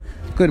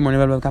Good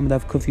morning, Bava Kama.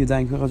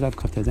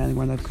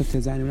 When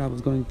I was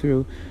going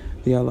through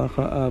the halacha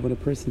of when a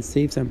person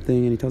saves something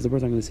and he tells the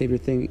person, "I'm going to save your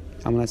thing.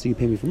 I'm going to ask you to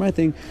pay me for my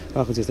thing." The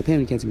halacha is just a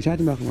payment. You can't see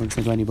mishatim.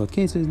 We're going to both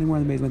cases. And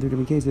one of the three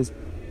different cases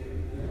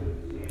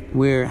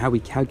where how we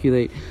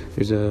calculate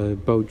there's a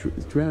boat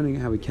drowning,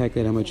 how we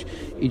calculate how much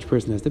each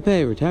person has to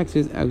pay or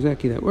taxes, how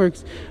exactly that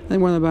works. And then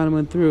one on the bottom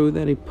went through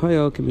that a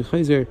payal can be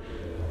chayzer.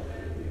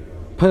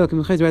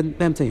 Because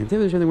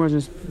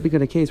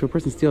a case where a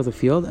person steals a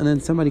field and then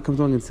somebody comes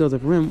along and steals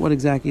it from him, what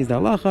exactly is the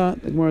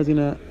halacha? The Gemara is going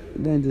to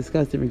then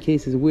discuss different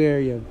cases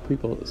where you have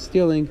people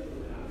stealing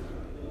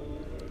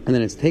and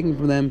then it's taken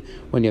from them,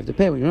 when you have to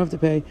pay, when you don't have to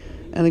pay.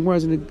 And the Gemara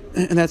is going to,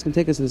 and that's going to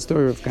take us to the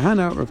story of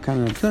Kahana or of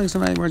Kahana stealing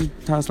somebody. We're going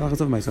to tell us the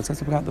halachas of myself. So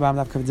that's about the bottom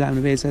of Kavzan.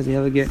 The base says the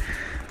Elegant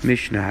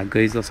Mishnah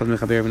Geisel Sad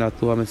Mechaber V'Nat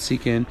Luam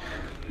Sikin.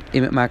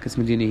 If a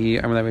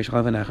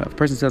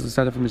person steals a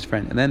stuff from his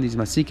friend, and then these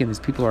masikim, these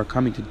people are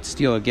coming to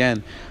steal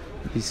again.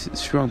 These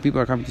strong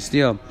people are coming to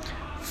steal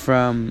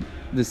from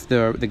the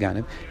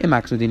ganib.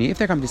 If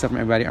they're coming to steal from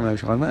everybody,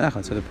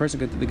 so the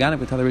person, the ganib,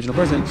 would tell the original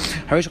person,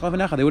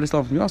 they would have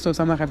stolen from you also,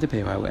 so I'm not going to have to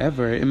pay.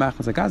 However, if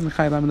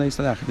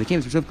they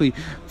came specifically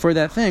for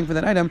that thing, for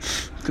that item,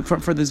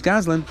 for this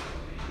gazlan,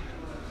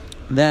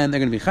 then they're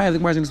going to be chayav. The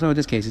Gemara is going to know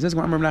this case. It says,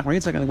 "I'm not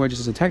going to just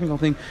as a technical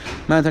thing."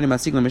 In the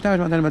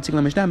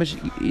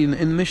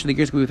Mishnah, the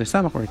gears go with a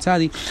samach or a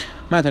tzadi.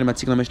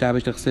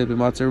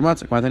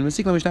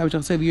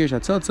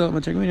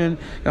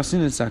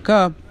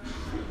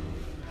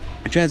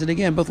 Translated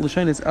again, both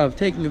lashonos of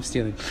taking, of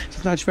stealing. So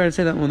it's not fair to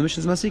say that when the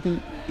Mishnah is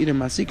masikin, either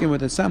masikin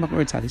with a samach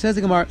or a tzadi. Says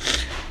the Gemara,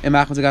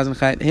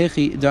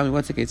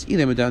 what's the case?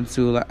 Either medan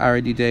to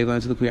aradi day,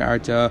 land to the queer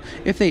arta.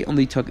 If they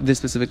only took this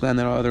specific land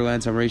and all other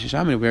lands from Reisha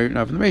Shaman, we're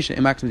not from the Reisha.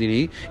 Imax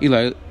medini,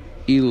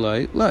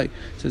 Eli,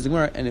 says the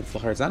Gemara, and if the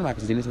heart is not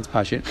Makas Dinis, it's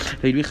Pashit,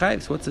 they'd be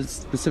Chayiv. So what's the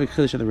specific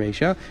Chiddush of the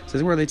ratio? Says the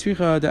Gemara, the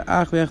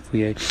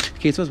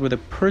case was where the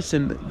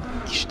person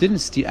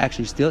didn't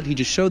actually steal it, he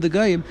just showed the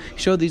Goyim,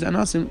 showed these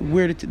Anasim,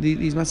 where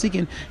these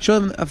Masikin, showed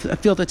them a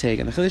field to take,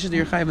 and the Chiddush is that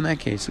you're Chayiv in that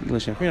case. Remember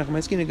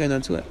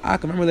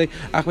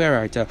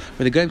where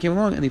the Goyim came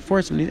along and they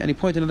forced him and he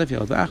pointed another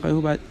field.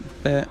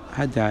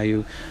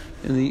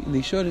 And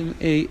they showed him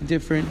a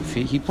different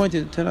field. He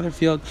pointed to another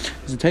field.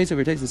 There's a Taisa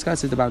where Taisa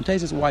discusses the bottom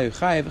Taisa. Why you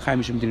chayiv?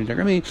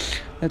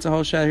 That's a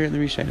whole shot here in the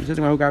Rishayim. He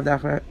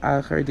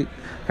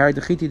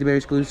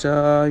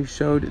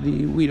showed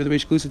the wheat of the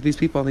Reish Galusa to these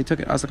people, and they took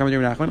it. Also, coming to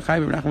Rav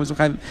Nachman was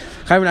Rav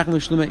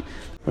Nachman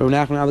Rav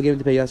Nachman obligated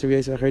to pay Yasser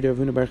Yasser Chayder of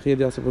Huna Bar Chiv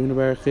Yasser of Huna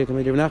Bar Chiv.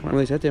 Coming to Rav Nachman,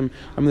 I said to him,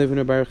 "I'm living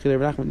Huna Bar Chiv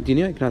Rav Nachman.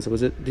 Dinner Knasa.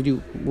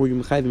 Were you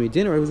Mechayv me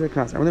dinner or was it a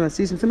Knasa? I'm going to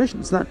see some submission.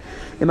 It's not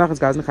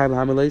Imachas Gazan Chayv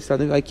Hamalei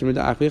something like Kimur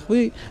Da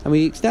Achvi. And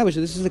we established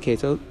that this is the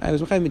case. So I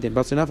was Mechayv me dinner.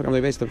 But so now I'm the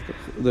base of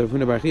the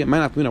Huna Bar Chiv.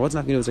 What's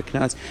not going to was a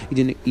Knas? He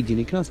didn't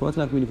Knas. What's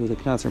not going to was a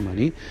Knas or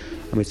money?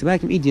 I'm going to say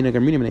back him. If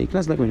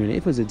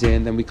it was a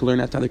din, then we can learn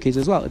that to other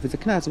cases as well. If it's a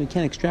Knas, we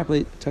can't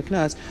extrapolate to a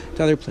Knas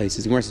to other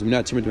places. The Gemara says,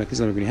 "Not Timur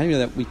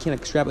that we can't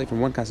extrapolate from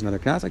one Knas to another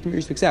Knas." Like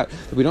Mir speaks out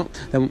that we don't.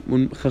 That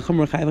when Chacham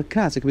Rechayev a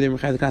Knas, it could be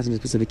Rechayev a Knas in a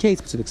specific case,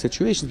 specific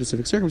situation,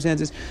 specific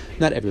circumstances.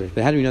 Not everywhere.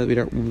 But how do we know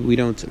that we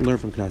don't learn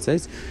from Knas?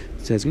 It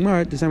says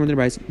Gemara, the time when the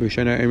Bryce and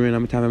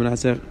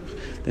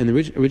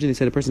originally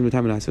said a person with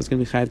Tamanasa is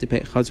going to be chayav to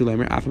pay Chazul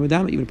Leimer after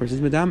Madama. Even a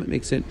person's Madama, it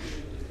makes it.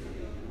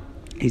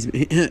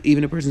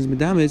 Even a person's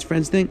Madama, his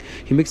friends think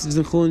he mixes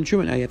in Chul and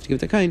Truma. Now you have to give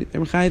it a kind.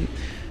 They're chayav.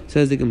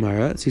 Says the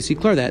Gemara. So you see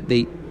clear that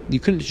you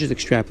couldn't just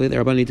extrapolate. The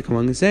Rabban need to come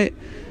along and say it.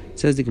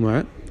 Says the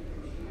Gemara.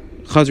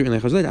 Because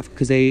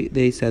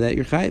they said that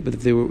you're chayv, but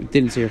if they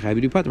didn't say you're chayv,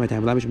 you do part of my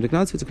time. It's a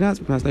knas.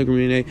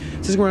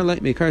 Says Gemara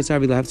like make cars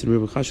savvy left to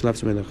remove chash left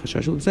to make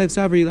chash. Say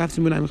savvy left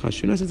to make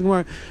chash. No, says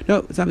Gemara.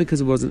 No, it's not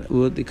because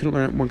they couldn't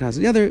learn one class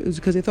or the other. It was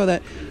because they thought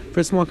that for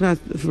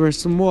a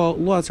small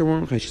lots or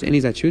one chash. And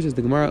he's that choose. Says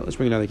the Gemara. Let's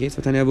bring another case.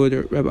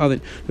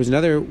 There's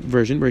another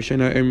version where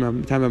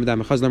time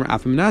chaz number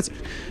after menasich.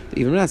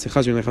 Even menasich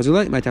chazur like chazur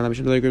like my time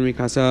lamishim like green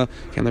kasa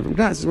can't learn from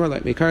class. It's more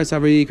like make cars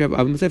savvy grab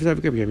oven safe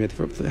savvy grab here.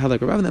 How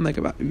like oven like.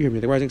 You hear me?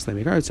 The words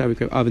exclaiming,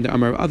 "Oven the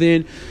Amar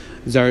Oven,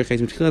 Zari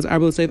Chayz Mitchilas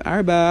Arbel Save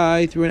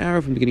Arba through an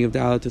hour from the beginning of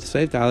Dalit to the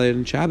Save Dalit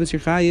and Shabbos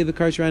your Chayiv the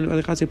Karshan or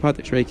the Chasei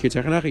Pater Shrei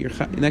Kirtzach Anach.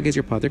 In that case,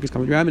 your Pater is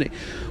coming to Ramine.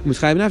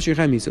 Umuschayiv Nafsh your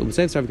Chayiv Misa.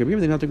 Umuschayiv Sav Kabir.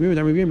 They not agree with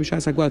Amar Kabir.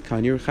 Mishas Haglat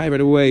Kan. You're Chayiv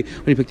right away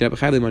when you picked it up.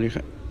 Chayiv Limon.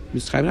 You're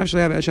Umuschayiv Nafsh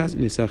Chayiv Ashas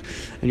Nisach.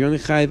 And you're only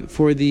Chayiv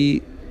for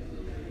the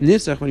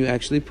Nisach when you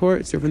actually pour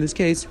it. So from this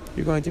case,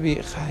 you're going to be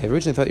Chayiv.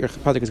 Originally, I thought your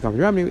Pater is coming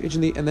to Ramine.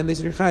 And then they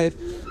said you're Chayiv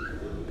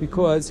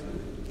because.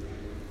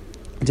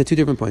 It's at two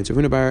different points. He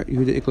went to Rav teach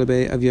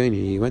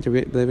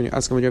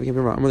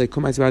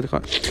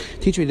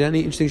me, did any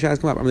interesting shahs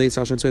come up? There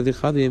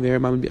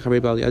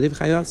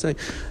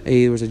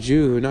was a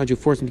Jew, not a Jew,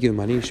 forced him to give him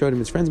money. He showed him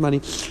his friend's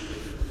money.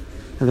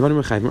 And the bottom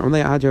of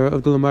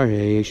of the Lamar,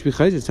 should be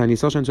chayz. Tiny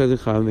Salshan so the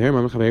Chav. Here,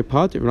 Mama Chaver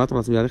pot. You're not the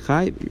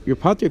Chayv. You're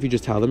potter if you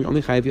just tell them. You're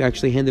only Chayv if you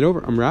actually hand it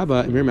over.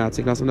 Rabba and Mir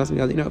Matzik.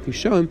 You know, if you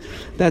show him,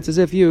 that's as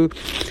if you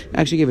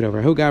actually give it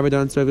over. Who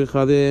Gavadan so the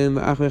Chavim?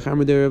 Achve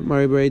Chamer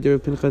Mari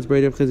Brader Pinchas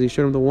Brader because he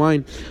showed him the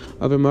wine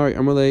of Amari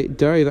Amalei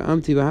Dari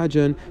Amti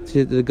Vahajan.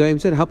 The guy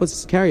said, "Help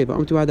us carry it." But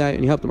Amti Vahadai,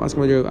 and he helped him. Ask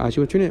him whether Ashi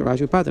would turn it.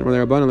 Rashi would pat it.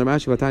 Whether Rabban or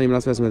Rashi Vatani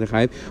Malas Vesma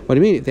Chayiv. What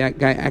do you mean? If that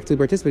guy actually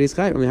participated, he's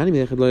Chayiv.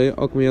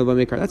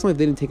 That's only if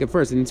they didn't take it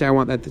first. They didn't say, "I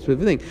want that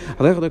specific thing." You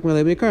know,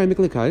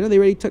 they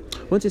already took.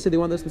 Once they said they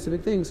want those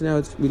specific things, so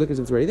now we look as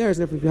if it's already there.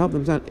 So if you help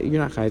them,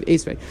 you're not Chayiv.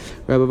 Esvei.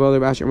 Rabbi Valer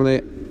Rashi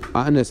Amalei.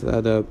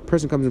 The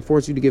person comes and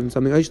forces you to give him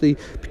something. Actually,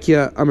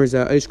 you're going to be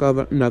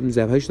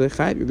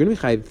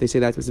Chayiv if they say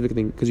that specific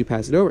thing because you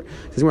pass it over.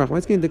 Says, I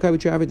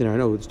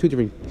know it's two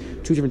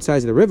different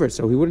sides of the river,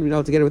 so he wouldn't be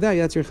able to get it without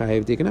you. That's your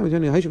Chayiv. It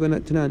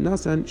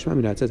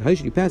says, how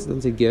should you pass it? It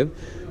doesn't say give.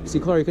 See,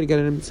 Clark could have got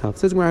it himself. It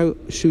says,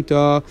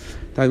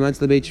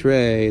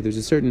 there's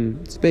a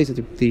certain space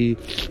that the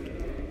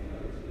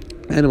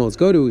animals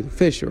go to,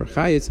 fish or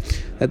chayits,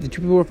 that the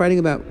two people were fighting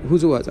about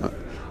whose it was.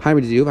 One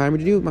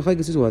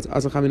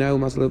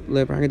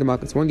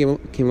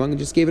came along and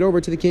just gave it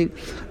over to the king.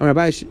 The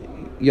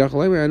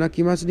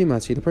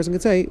person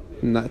could say,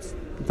 it's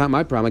not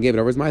my problem. I gave it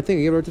over. It's my thing.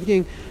 I gave it over to the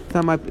king. It's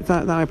not my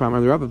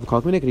problem.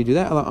 Can you do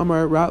that?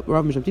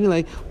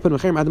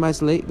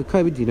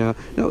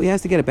 No, he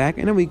has to get it back,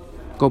 and then we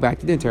go back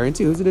to the interior and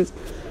see whose it is.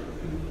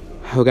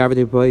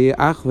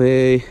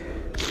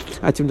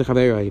 A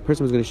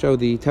person was going to show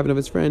the tevin of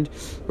his friend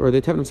or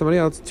the tevin of somebody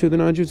else to the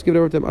non-Jews to give it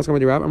over to them.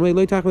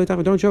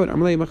 Don't show it. He said,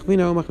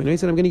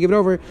 I'm going to give it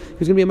over.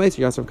 He's going to be a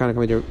meister. Yasser kind of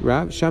coming to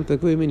Rav.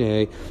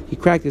 He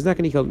cracked his neck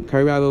and he killed him.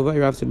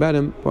 Rav said about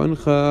him.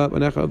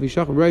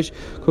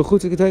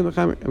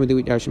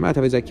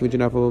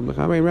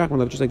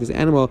 Just like this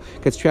animal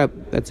gets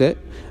trapped. That's it.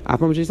 We're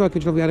not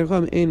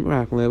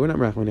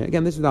rachman.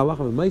 Again, this is the halacha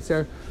of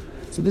meister.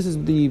 So this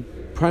is the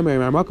primary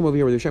Bava Kama over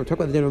here where the Shem talk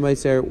about the din of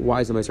Meiser.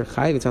 Why is the Meiser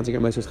Chayiv? It sounds like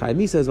Meiser is Chayiv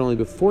Misa is only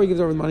before he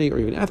gives over the money or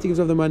even after he gives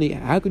over the money.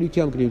 How could you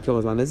kill him? Could you kill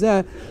him as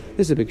This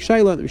is a big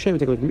Shaila. The Shem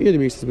take a look from here. The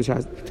Mir says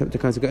to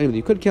consider anybody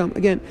you could kill him.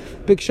 Again,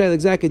 big Shaila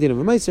exactly din of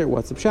a Meiser.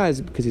 What's the Pshah?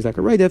 Is because he's like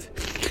a Raidif.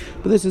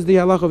 But this is the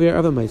halacha over here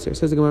of a Meiser.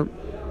 Says the Gemara.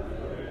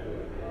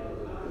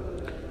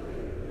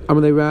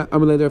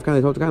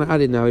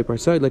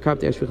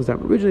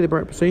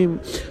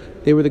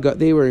 They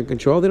were in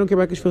control. They don't care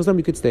about Kishvil Islam.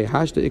 You could stay.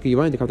 Hash the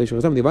Ikayivine, the Kishvil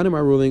Islam. The Ivanim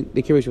are ruling.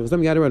 They care about Kishvil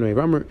Islam. You got to run away.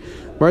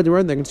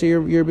 They can say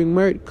you're being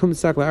married. Come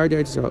sakla Ardi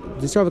Israel.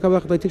 He said,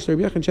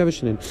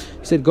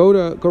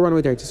 go run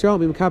away to Israel.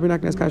 Be Makaber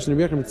not going to ask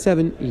Kashin in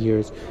 7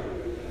 years.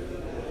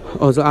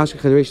 So he found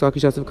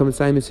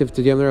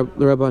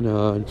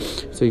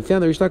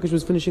that Rish Lakish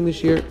was finishing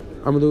this year. He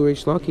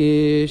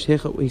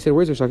said,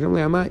 where's Rish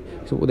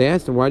Lakish? So they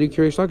asked him, why do you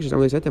carry Rish Lakish?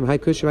 They said to him, I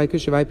have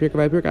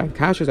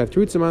kashas, I have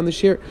truths on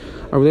this year.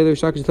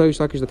 Rish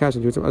Lakish the kash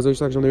and truths. Rish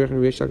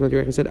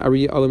Lakish said,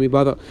 Ari Alami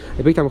Bava.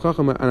 A big time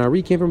Chacham and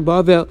Ari came from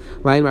Bavel.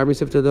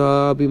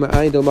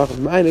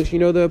 You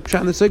know the Pshat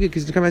and the Sugya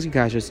because they come asking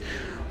kashas.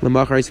 So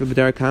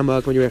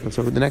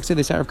the next day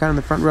they sat kind of in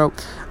the front row.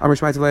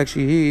 Actually, like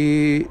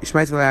he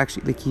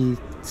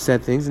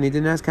said things and he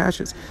didn't ask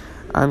kashas.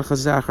 And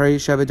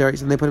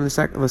they put him in the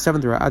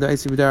seventh row until they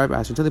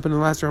put him in the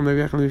last row. The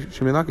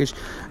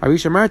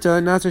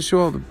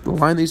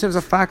line that you said was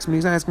a fax when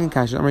he's not asking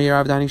kashas.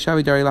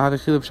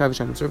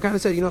 So I've kind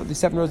of said, the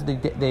 7 rows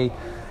they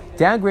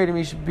downgraded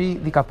me should be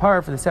the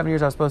kapara for the 7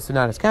 years I was supposed to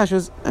not ask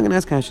kashas. I'm going to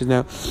ask kashas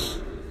now.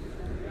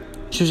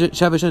 So the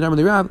 7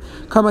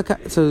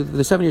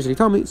 years that he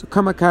told me, so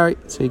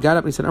he got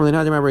up and he said,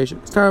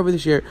 start over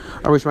this year.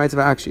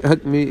 Actually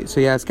hooked me,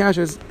 so he asked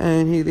kashas,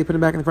 and they put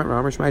him back in the front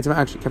row.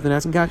 Actually kept on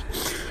asking cash.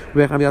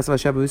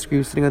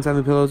 Sitting on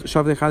 7 pillows.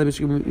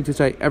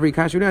 Every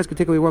cash would ask could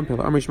take away 1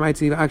 pillow. Actually, at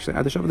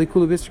the Shavli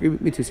Kulu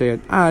Vistri, me to say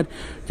add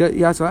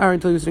Yasal Aaron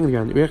until he was sitting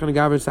on the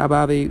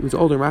ground. He was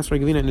older, Master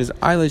Gavina, and his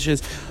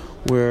eyelashes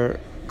were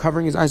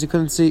covering his eyes, he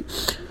couldn't see.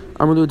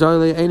 So he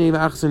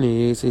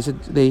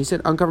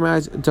said, uncover my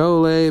eyes.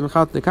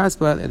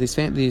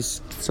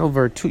 These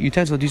silver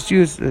utensils, these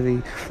Jews,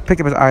 they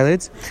picked up his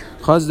eyelids.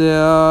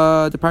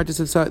 The practice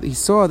of he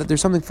saw that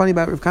there's something funny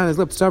about Rav Kana's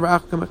lips. He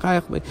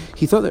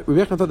thought that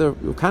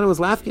Rav Kana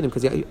was laughing at him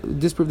because he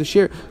disproved the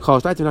shir. So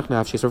Rav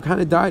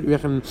Kana died. He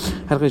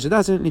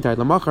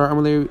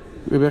died.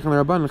 You see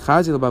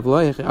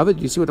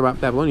what the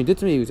Babylonian did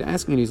to me? He was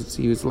asking,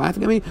 he was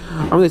laughing at me.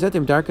 They said to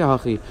him, they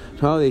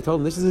told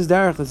him, this is his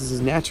darach, this is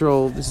his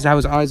natural, this is how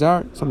his eyes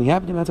are. Something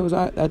happened to him,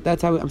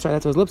 that's how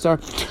his lips are.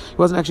 He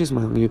wasn't actually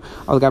smiling at you.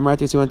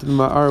 He went to the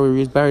Ma'ar where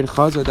he was buried. He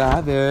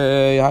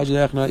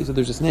said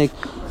there's a snake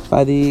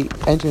by the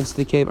entrance to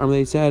the cave.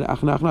 They said,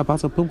 open up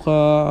so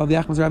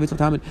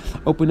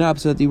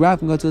that the Rav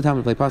can go to the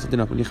Talmud. He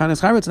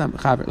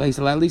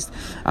said, at least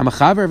I'm a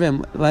chaver of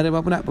him, let him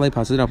open up. He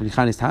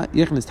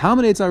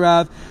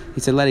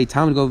said, let a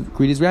Talmud go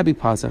greet his Rabbi.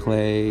 So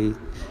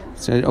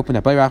he opened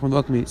up.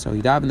 So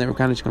he died, and they were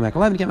kind of come back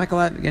alive and came back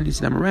alive. Again, you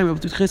see them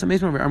around.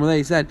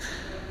 He said,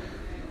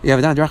 I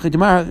wouldn't have had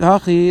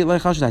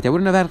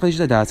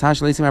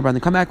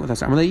Chalisha come back with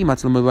us.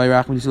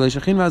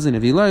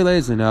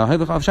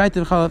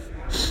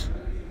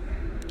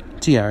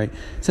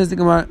 Says the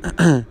Gemara.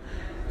 The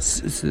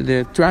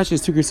Rashi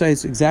is too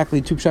precise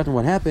exactly 2 pshat on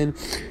what happened.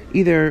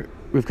 Either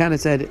Rav Kana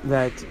said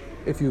that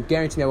if you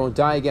guarantee me I won't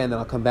die again, then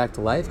I'll come back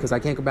to life because I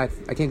can't go back.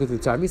 I can't go through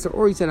the Tzar Misa.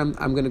 Or he said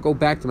I'm going to go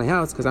back to my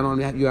house because I don't want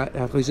to have you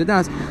have Chalisha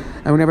Das.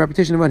 And we have a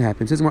repetition of what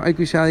happened. So he asked him all the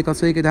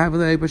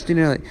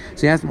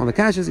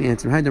kashas. He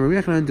answered,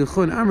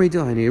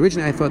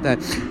 originally I thought that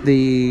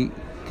the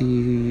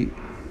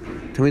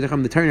Talmid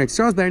Chacham, the Torah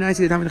Yisrael is better. And I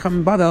see the Talmid Chacham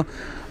and Bavel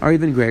are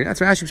even greater. That's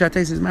why Rashi Pshat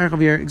says Marach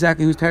over here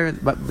exactly who's Torah,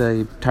 but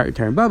the Torah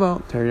and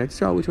Bavel, Torah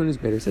Yisrael, which one is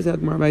better? Says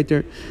that Gemara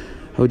weiter.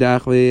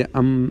 Hodachli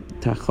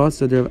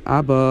Tachos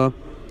Abba.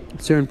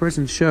 A certain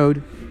person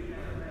showed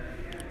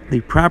the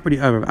property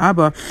of Rav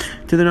Abba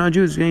to the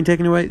non-Jews, getting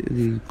taken away.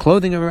 The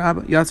clothing of Rav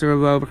Abba. Yasser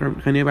Rav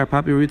Chanei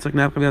Papi roots like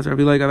Navchav Yasser Rav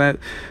like about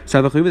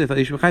Savachlu. They thought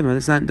Yishuv Chayim.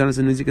 It's not done as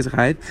a Nizik as a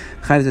Chayim.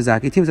 Chayim is a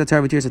Zaki. Teams that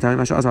Torah V'Tir Satan.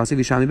 Masha Asasi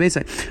V'Shami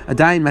Beisai. A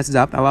dying messes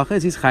up.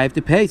 Awachis he's Chayim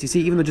to pay. So you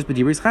see, even though just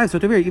B'Dibri is Chayim, so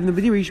to be even the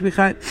B'Dibri you should be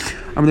Chayim.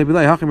 Amalei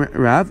B'Lai Hachim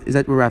Rav. Is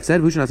that what Rav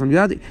said? Who should not some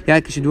Yad? Yeah,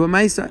 should do a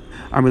Ma'isa.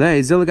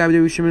 Amalei Zil Gabi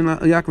Rishim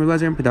Yakim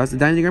Lazar and Pedas. The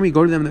dying Digrami.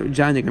 Go to them. The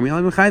dying Digrami.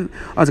 Alim Chayim.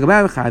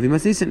 Azgabav Chayim. You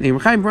must listen. Name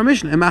Chayim for a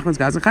mission. And Machman's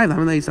Gaz and Chayim.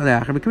 Amalei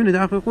Yisrael Achim. B'Kimini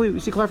Dachim. We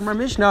see clear from our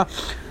Mishnah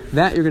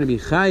that you're going to be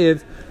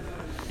chayiv,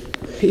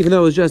 even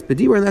though it was just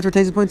B'Dibur, and that's what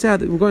Taisa points out,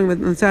 that we're going on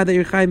the side that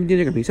you're chayiv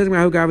B'Dibur. He says,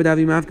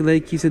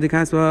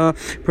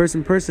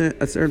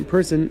 a certain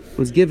person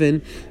was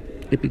given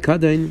a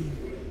pikadon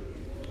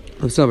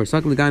of silver.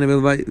 So they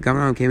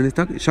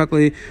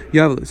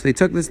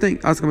took this thing.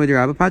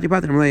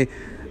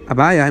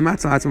 Abaya, I'm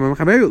not saving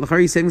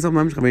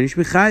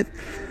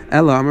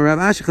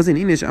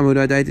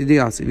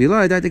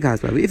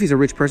if he's a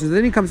rich person,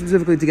 then he comes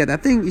specifically to get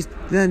that thing,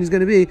 then he's going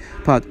to be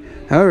pot.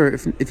 However,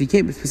 if he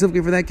came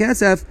specifically for that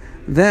kasef,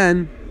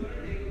 then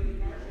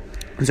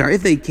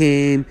if they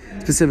came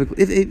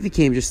specifically, if he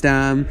came just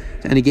and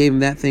he gave him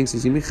that thing, so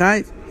he's going to be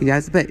chayiv, he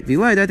has to pay. If he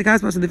lied,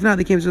 if not,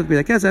 they came specifically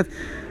for that kasef,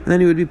 and then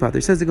he would be pot.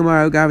 Says the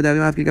Gemara, a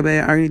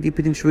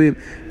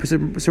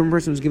certain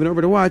person was given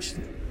over to watch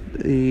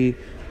the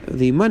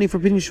money for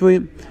Pidin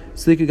Shvuyim.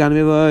 So he gave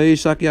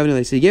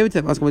it to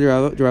him.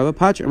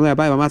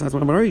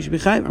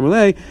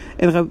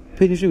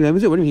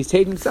 What he's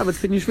taking stuff, it's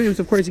Pidin Shvuyim,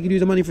 so of course he could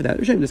use the money for that.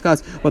 We're going to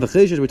discuss what the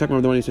Chilish is. We're talking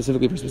about the money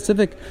specifically for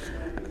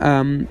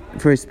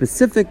a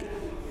specific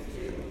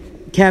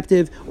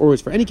captive, or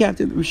it's for any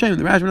captive. Rishayim,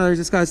 the Rashi and others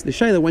discuss the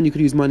Shayla when you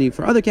could use money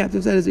for other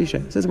captives. That is a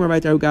Shayla. Says more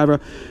about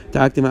Gavra,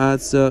 Ta'aktim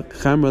Atsa,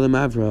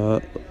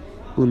 Chamra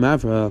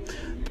Lemavra.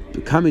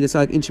 Coming to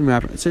like inchim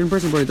rapper. A certain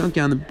person brought a donkey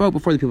on the boat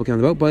before the people came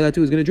on the boat. Boy, that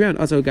too was going to drown.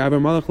 Also, Gavar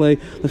Malachle,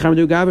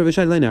 Lechamdu Gavar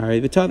Vishad Lenari.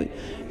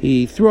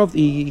 He threw off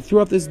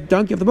this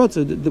donkey off the boat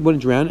so it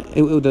wouldn't drown.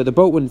 The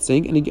boat wouldn't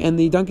sink, and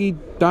the donkey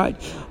died.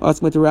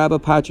 Also, went to Rabba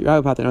Patri.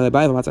 Now they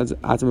buy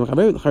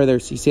him.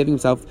 He's saving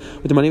himself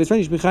with the money of his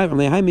friend. If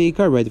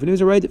he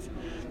was a right.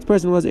 This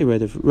person was a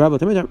Redev.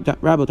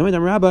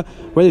 Rabba,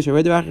 whether she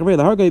read the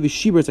Hargay,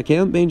 Shibers, a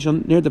Kalim,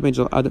 Benchel, near the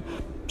Benchel,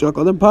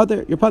 Jokel,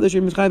 Potter, your Potter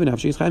should be Chayv enough.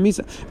 She's Chayv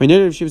Misa. When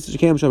near the Shibers,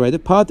 Kalim shall read the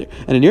Potter,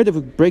 and a near the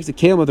breaks the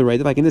Kalim of the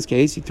Redev, like in this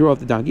case, he threw off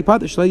the donkey.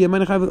 Potter, Shlaya,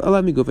 Manachayv,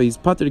 Allah Migufa, he's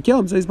Potter to kill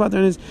him, so he's Potter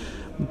in his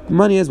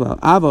money as well.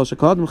 Aval,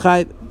 Shakad,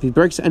 Mchayv, if he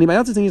breaks anybody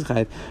else's thing, he's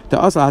Chayv. The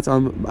Asa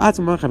Atzal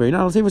Machaver,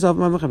 not I'll save yourself,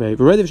 Machaver.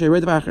 Redev, she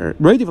read the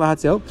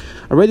Lahatzel,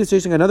 a Redev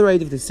chasing another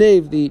Redev to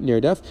save the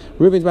near deaf.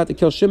 Reuven's about to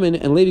kill Shimon,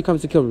 and Levi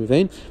comes to kill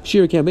Reuven.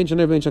 Shira can't bench,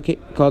 never bench,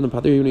 call them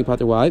Potter, you need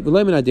Potter, why? But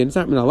Lemon I did, it's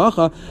not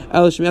Minalacha,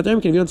 El Shemiat Remkin,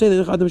 if you don't say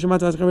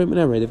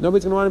that, if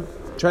nobody's going to want to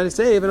try to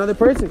save another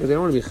person because they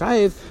don't want to be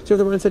chayiv. So if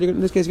the one said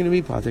in this case going to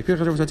be potter.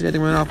 Today they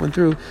went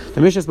through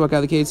the Mishnah spoke out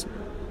of the case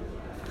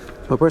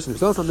of a person who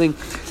stole something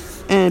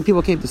and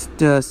people came to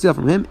steal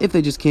from him. If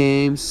they just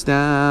came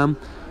stam,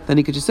 then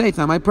he could just say it's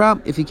not my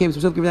problem. If he came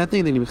specifically for that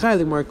thing, then he'd be chayiv.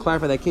 The more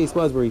clarify that case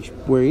was where he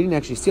didn't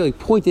actually steal. He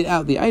pointed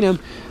out the item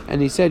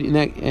and he said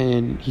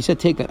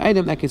take that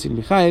item. That case would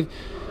be chayiv.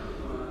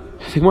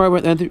 The more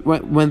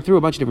went through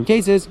a bunch of different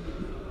cases.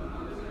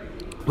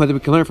 Whether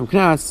we can learn from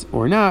Knas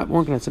or not,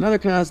 one Knas another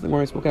Knas. The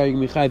more I spoke out, you can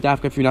be chayiv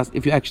dafka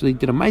if you actually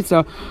did a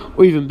Maisa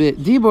or even bit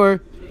Dibur.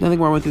 Then the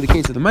more I went through the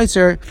case of the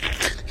Meiser,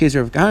 the case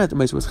of Kahana, the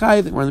Meiser was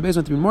chayiv. The more on the base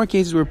went through more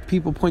cases where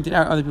people pointed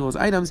out other people's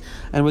items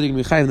and whether you can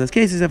be chayiv in those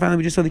cases. And finally,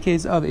 we just saw the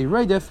case of a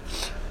Reidif,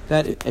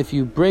 that if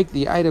you break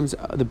the item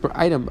of a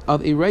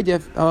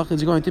Reidif, Allah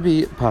is going to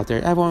be pater.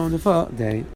 Have a wonderful day.